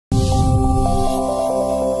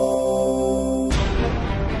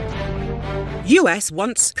US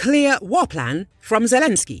wants clear war plan from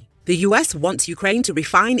Zelensky. The US wants Ukraine to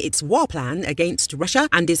refine its war plan against Russia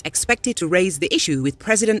and is expected to raise the issue with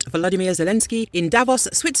President Volodymyr Zelenskyy in Davos,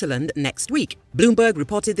 Switzerland next week. Bloomberg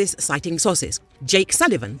reported this, citing sources. Jake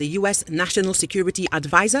Sullivan, the US National Security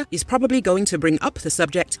Advisor, is probably going to bring up the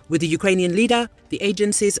subject with the Ukrainian leader, the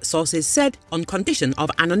agency's sources said, on condition of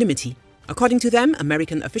anonymity. According to them,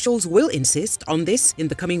 American officials will insist on this in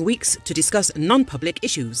the coming weeks to discuss non-public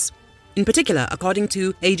issues. In particular, according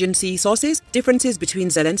to agency sources, differences between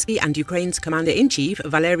Zelensky and Ukraine's commander-in-chief,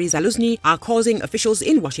 Valerii Zaluzhnyi, are causing officials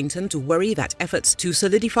in Washington to worry that efforts to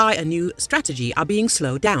solidify a new strategy are being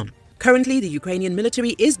slowed down. Currently, the Ukrainian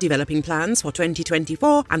military is developing plans for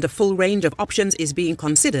 2024 and a full range of options is being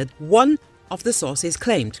considered, one of the sources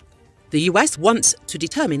claimed. The US wants to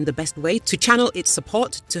determine the best way to channel its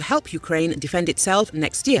support to help Ukraine defend itself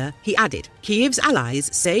next year, he added. Kiev's allies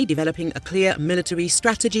say developing a clear military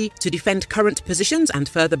strategy to defend current positions and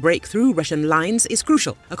further break through Russian lines is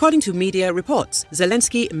crucial. According to media reports,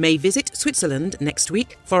 Zelensky may visit Switzerland next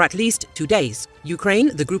week for at least 2 days.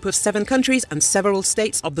 Ukraine, the group of 7 countries and several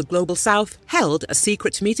states of the Global South, held a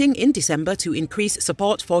secret meeting in December to increase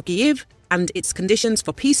support for Kyiv and its conditions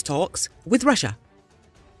for peace talks with Russia.